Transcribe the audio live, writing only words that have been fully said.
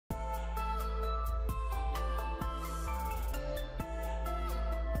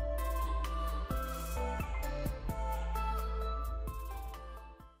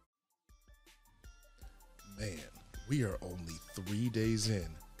We are only 3 days in,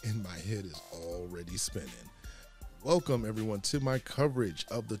 and my head is already spinning. Welcome, everyone, to my coverage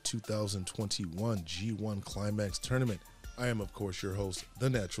of the 2021 G1 Climax tournament. I am, of course, your host, the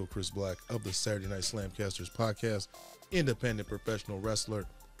natural Chris Black of the Saturday Night SlamCasters podcast, independent professional wrestler,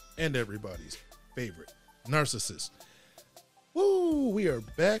 and everybody's favorite narcissist. Woo! We are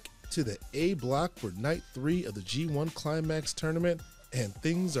back to the A block for night 3 of the G1 Climax tournament, and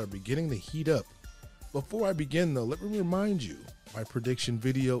things are beginning to heat up. Before I begin, though, let me remind you, my prediction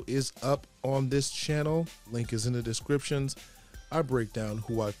video is up on this channel. Link is in the descriptions. I break down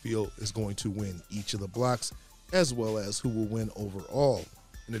who I feel is going to win each of the blocks, as well as who will win overall.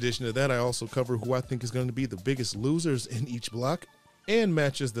 In addition to that, I also cover who I think is going to be the biggest losers in each block, and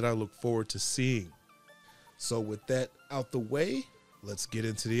matches that I look forward to seeing. So with that out the way, let's get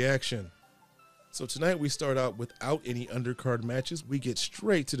into the action. So tonight we start out without any undercard matches. We get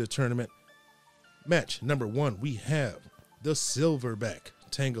straight to the tournament. Match number 1, we have the Silverback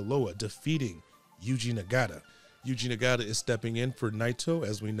Tanga defeating Yuji Nagata. Yuji Nagata is stepping in for Naito.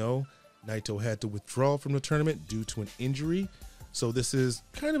 As we know, Naito had to withdraw from the tournament due to an injury. So this is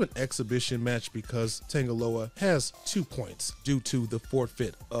kind of an exhibition match because Tanga has 2 points due to the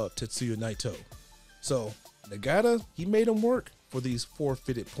forfeit of Tetsuya Naito. So Nagata, he made him work for these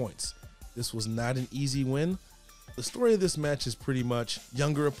forfeited points. This was not an easy win. The story of this match is pretty much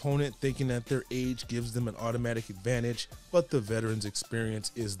younger opponent thinking that their age gives them an automatic advantage, but the veteran's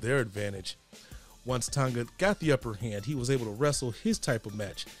experience is their advantage. Once Tanga got the upper hand, he was able to wrestle his type of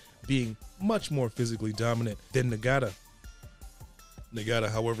match, being much more physically dominant than Nagata. Nagata,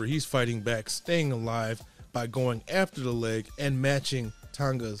 however, he's fighting back, staying alive by going after the leg and matching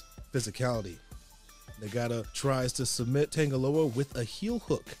Tanga's physicality. Nagata tries to submit Tanga with a heel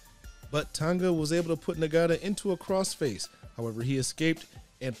hook, but Tanga was able to put Nagata into a crossface. However, he escaped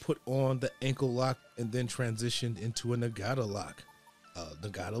and put on the ankle lock and then transitioned into a Nagata lock.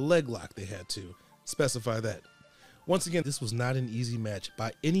 Nagata leg lock, they had to specify that. Once again, this was not an easy match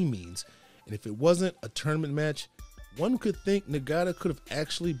by any means, and if it wasn't a tournament match, one could think Nagata could have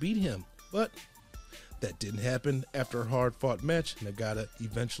actually beat him, but that didn't happen. After a hard-fought match, Nagata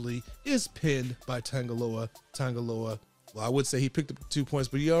eventually is pinned by Tanga. Well, I would say he picked up 2 points,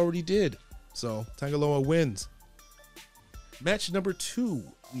 but he already did. So Tanga wins. Match number 2,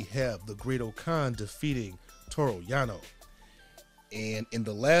 we have the Great-O-Kahn defeating Toru Yano. And in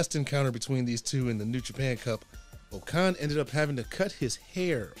the last encounter between these two in the New Japan Cup, Okan ended up having to cut his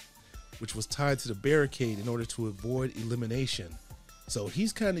hair, which was tied to the barricade in order to avoid elimination. So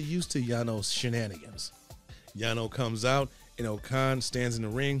he's kind of used to Yano's shenanigans. Yano comes out and Okan stands in the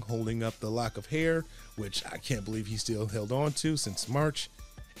ring holding up the lock of hair, which I can't believe he still held on to since March.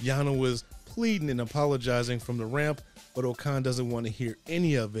 Yano was pleading and apologizing from the ramp, but Okan doesn't want to hear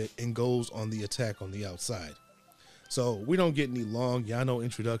any of it and goes on the attack on the outside. So we don't get any long Yano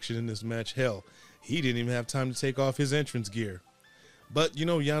introduction in this match. Hell, he didn't even have time to take off his entrance gear. But you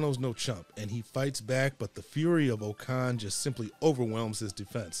know, Yano's no chump, and he fights back, but the fury of Okan just simply overwhelms his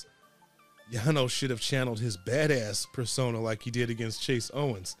defense. Yano should have channeled his badass persona like he did against Chase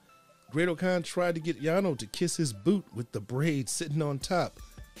Owens. Great-O-Kahn tried to get Yano to kiss his boot with the braid sitting on top,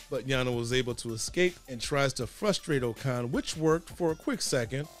 but Yano was able to escape and tries to frustrate Okan, which worked for a quick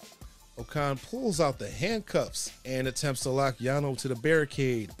second. Okan pulls out the handcuffs and attempts to lock Yano to the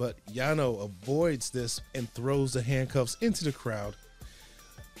barricade, but Yano avoids this and throws the handcuffs into the crowd.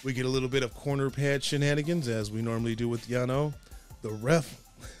 We get a little bit of corner pad shenanigans, as we normally do with Yano. The ref,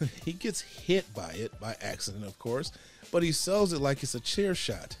 he gets hit by it, by accident of course, but he sells it like it's a chair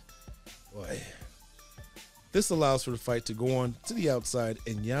shot. Boy. This allows for the fight to go on to the outside,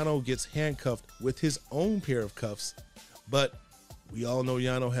 and Yano gets handcuffed with his own pair of cuffs, but we all know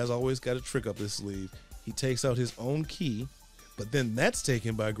Yano has always got a trick up his sleeve. He takes out his own key, but then that's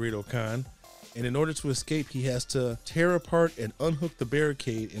taken by Great-O-Kahn, and in order to escape, he has to tear apart and unhook the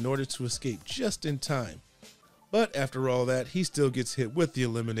barricade in order to escape just in time. But after all that, he still gets hit with the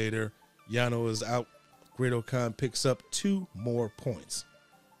Eliminator. Yano is out. Great-O-Kahn picks up 2 more points.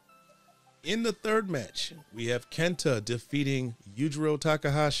 In the third match, we have KENTA defeating Yujiro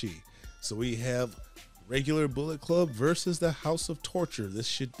Takahashi. So we have regular Bullet Club versus the House of Torture. This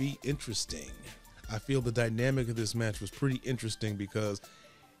should be interesting. I feel the dynamic of this match was pretty interesting because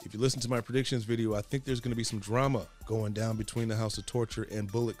if you listen to my predictions video, I think there's going to be some drama going down between the House of Torture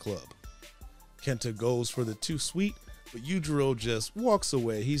and Bullet Club. KENTA goes for the too sweet, but Yujiro just walks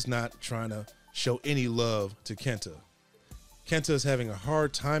away. He's not trying to show any love to KENTA. KENTA is having a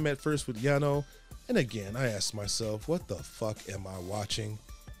hard time at first with Yano, and again, I ask myself, what the fuck am I watching?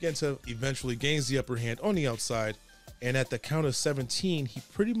 KENTA eventually gains the upper hand on the outside, and at the count of 17, he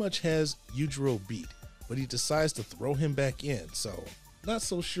pretty much has Yujiro beat. but he decides to throw him back in, so not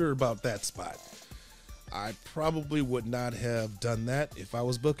so sure about that spot. I probably would not have done that if I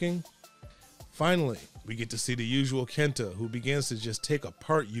was booking. Finally, we get to see the usual KENTA, who begins to just take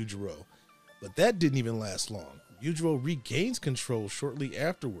apart Yujiro, but that didn't even last long. Yujiro regains control shortly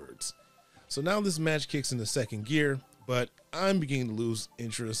afterwards. So now this match kicks into second gear, but I'm beginning to lose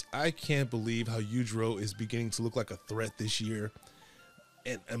interest. I can't believe how Yujiro is beginning to look like a threat this year.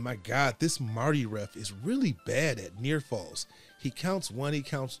 And my God, this Marty ref is really bad at near falls. He counts 1, he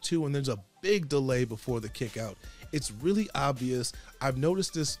counts 2, and there's a big delay before the kick out. It's really obvious. I've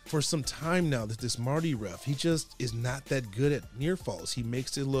noticed this for some time now, that this Marty ref, he just is not that good at near falls. He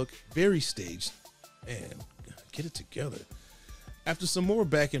makes it look very staged. Man, get it together. After some more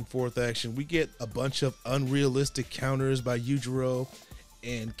back and forth action, we get a bunch of unrealistic counters by Yujiro,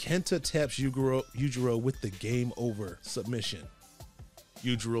 and KENTA taps Yujiro with the game over submission.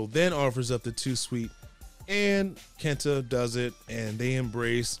 Yujiro then offers up the 2-sweep, and KENTA does it, and they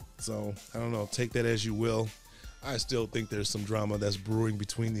embrace. So I don't know, take that as you will. I still think there's some drama that's brewing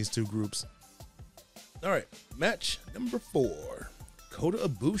between these two groups. All right, match number 4. Kota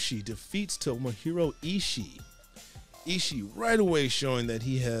Ibushi defeats Tomohiro Ishii. Ishii, right away showing that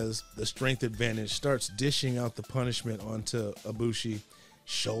he has the strength advantage, starts dishing out the punishment onto Ibushi.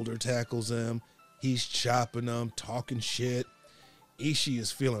 Shoulder tackles him. He's chopping him, talking shit. Ishii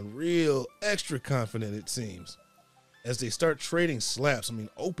is feeling real extra confident, it seems. As they start trading slaps,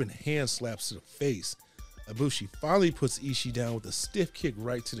 open hand slaps to the face, Ibushi finally puts Ishii down with a stiff kick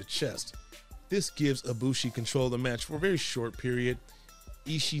right to the chest. This gives Ibushi control of the match for a very short period.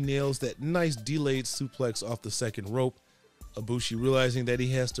 Ishii nails that nice delayed suplex off the second rope. Ibushi, realizing that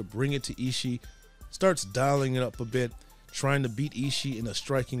he has to bring it to Ishii, starts dialing it up a bit, trying to beat Ishii in a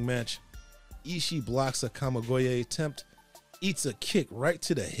striking match. Ishii blocks a Kamigoye attempt, eats a kick right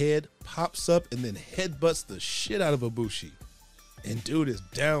to the head, pops up, and then headbutts the shit out of Ibushi. And dude is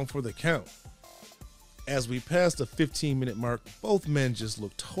down for the count. As we pass the 15-minute mark, both men just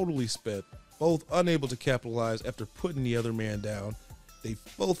look totally spent, both unable to capitalize after putting the other man down. They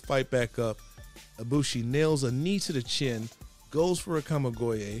both fight back up. Ibushi nails a knee to the chin, goes for a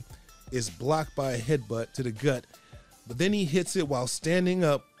Kamigoye, is blocked by a headbutt to the gut, but then he hits it while standing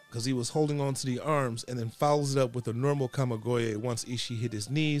up because he was holding on to the arms, and then follows it up with a normal Kamigoye once Ishii hit his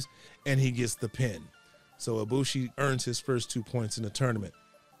knees, and he gets the pin. So Ibushi earns his first 2 points in the tournament.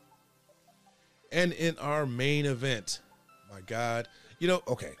 And in our main event, my God,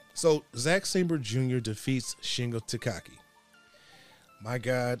 so Zack Sabre Jr. defeats Shingo Takagi. My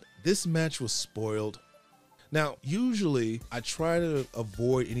God, this match was spoiled. Now, usually I try to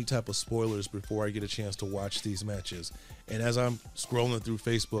avoid any type of spoilers before I get a chance to watch these matches. And as I'm scrolling through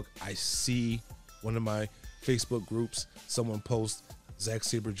Facebook, I see one of my Facebook groups, someone posts Zack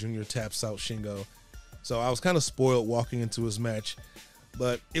Sabre Jr. taps out Shingo. So I was kind of spoiled walking into his match,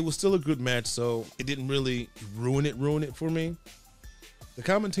 but it was still a good match, so it didn't really ruin it for me. The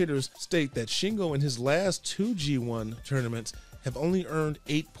commentators state that Shingo in his last 2 G1 tournaments have only earned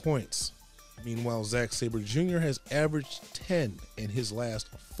 8 points. Meanwhile, Zack Sabre Jr. has averaged 10 in his last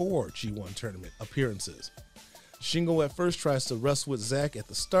 4 G1 tournament appearances. Shingo at first tries to wrestle with Zack at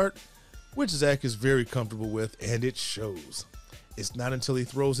the start, which Zack is very comfortable with, and it shows. It's not until he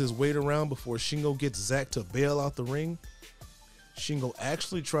throws his weight around before Shingo gets Zack to bail out the ring. Shingo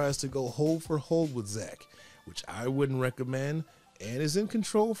actually tries to go hold for hold with Zack, which I wouldn't recommend, and is in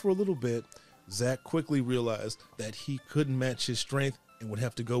control for a little bit. Zack quickly realized that he couldn't match his strength and would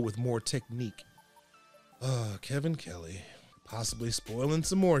have to go with more technique. Kevin Kelly, possibly spoiling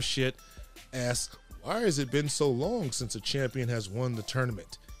some more shit, asks, why has it been so long since a champion has won the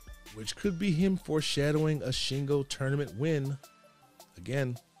tournament? Which could be him foreshadowing a Shingo tournament win.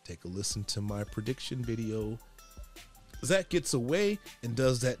 Again, take a listen to my prediction video. Zack gets away and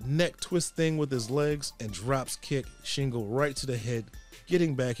does that neck twist thing with his legs and drops kick Shingo right to the head,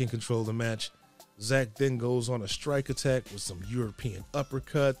 getting back in control of the match. Zack then goes on a strike attack with some European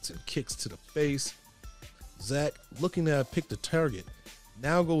uppercuts and kicks to the face. Zack, looking to have picked the target,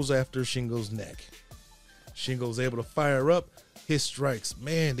 now goes after Shingo's neck. Shingo's able to fire up his strikes.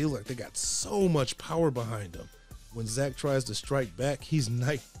 Man, they look like they got so much power behind them. When Zack tries to strike back, he's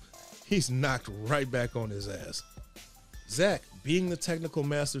knocked right back on his ass. Zack, being the technical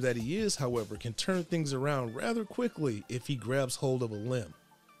master that he is, however, can turn things around rather quickly if he grabs hold of a limb.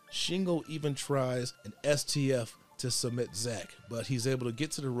 Shingo even tries an STF to submit Zack, but he's able to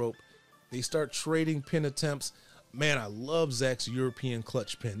get to the rope. They start trading pin attempts. Man, I love Zack's European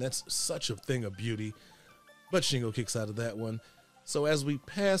clutch pin. That's such a thing of beauty. But Shingo kicks out of that one. So as we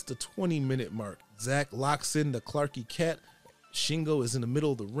pass the 20-minute mark, Zack locks in the Clarky Cat. Shingo is in the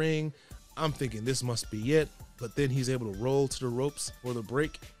middle of the ring. I'm thinking this must be it, but then he's able to roll to the ropes for the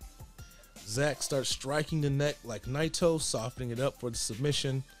break. Zack starts striking the neck like Naito, softening it up for the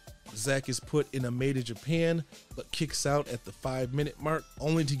submission. Zack is put in a Made in Japan, but kicks out at the 5-minute mark,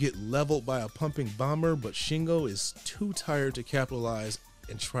 only to get leveled by a pumping bomber, but Shingo is too tired to capitalize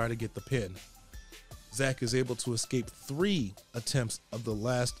and try to get the pin. Zack is able to escape 3 attempts of the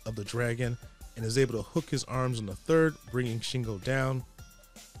last of the dragon, and is able to hook his arms on the 3rd, bringing Shingo down.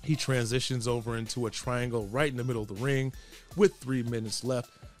 He transitions over into a triangle right in the middle of the ring. With 3 minutes left,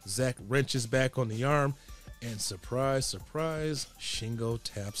 Zack wrenches back on the arm, and surprise, surprise, Shingo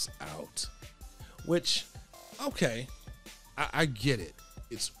taps out. Which, okay, I get it.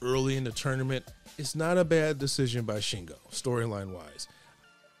 It's early in the tournament. It's not a bad decision by Shingo, storyline-wise.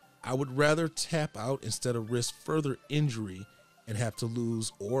 I would rather tap out instead of risk further injury and have to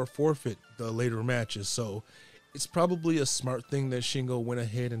lose or forfeit the later matches. So it's probably a smart thing that Shingo went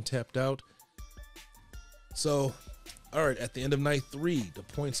ahead and tapped out. So, all right, at the end of night 3, the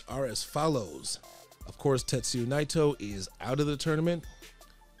points are as follows. Of course, Tetsuya Naito is out of the tournament.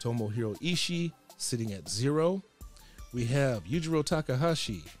 Tomohiro Ishii sitting at 0. We have Yujiro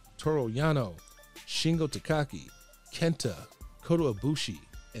Takahashi, Toru Yano, Shingo Takagi, KENTA, Kota Ibushi,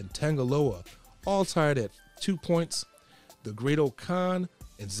 and Tanga all tied at 2 points. The Great-O-Kahn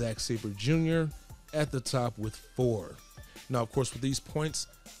and Zack Sabre Jr. at the top with 4. Now, of course, with these points,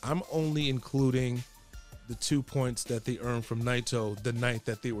 I'm only including the 2 points that they earned from Naito the night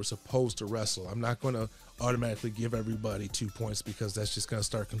that they were supposed to wrestle. I'm not going to automatically give everybody 2 points because that's just going to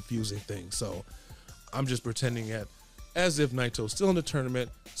start confusing things. So I'm just pretending that as if Naito's still in the tournament.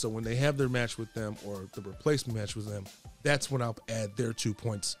 So when they have their match with them or the replacement match with them, that's when I'll add their 2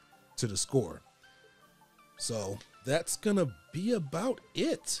 points to the score. So that's going to be about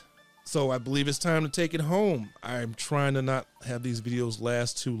it. So I believe it's time to take it home. I'm trying to not have these videos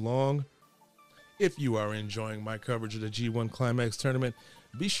last too long. If you are enjoying my coverage of the G1 Climax tournament,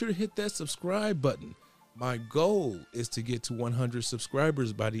 be sure to hit that subscribe button. My goal is to get to 100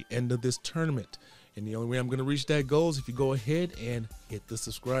 subscribers by the end of this tournament. And the only way I'm going to reach that goal is if you go ahead and hit the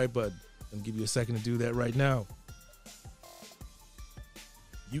subscribe button. I'll give you a second to do that right now.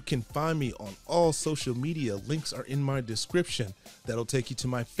 You can find me on all social media. Links are in my description. That'll take you to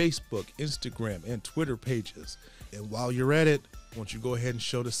my Facebook, Instagram, and Twitter pages. And while you're at it, won't you go ahead and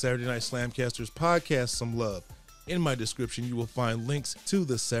show the Saturday Night SlamCasters podcast some love. In my description, you will find links to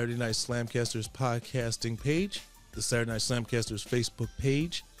the Saturday Night SlamCasters podcasting page, the Saturday Night SlamCasters Facebook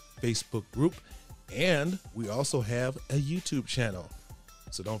page, Facebook group, and we also have a YouTube channel.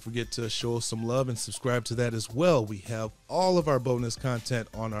 So don't forget to show us some love and subscribe to that as well. We have all of our bonus content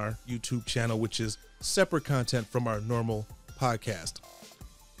on our YouTube channel, which is separate content from our normal podcast.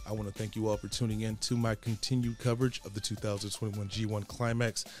 I want to thank you all for tuning in to my continued coverage of the 2021 G1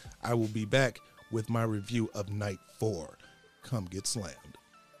 Climax. I will be back with my review of Night 4. Come get slammed.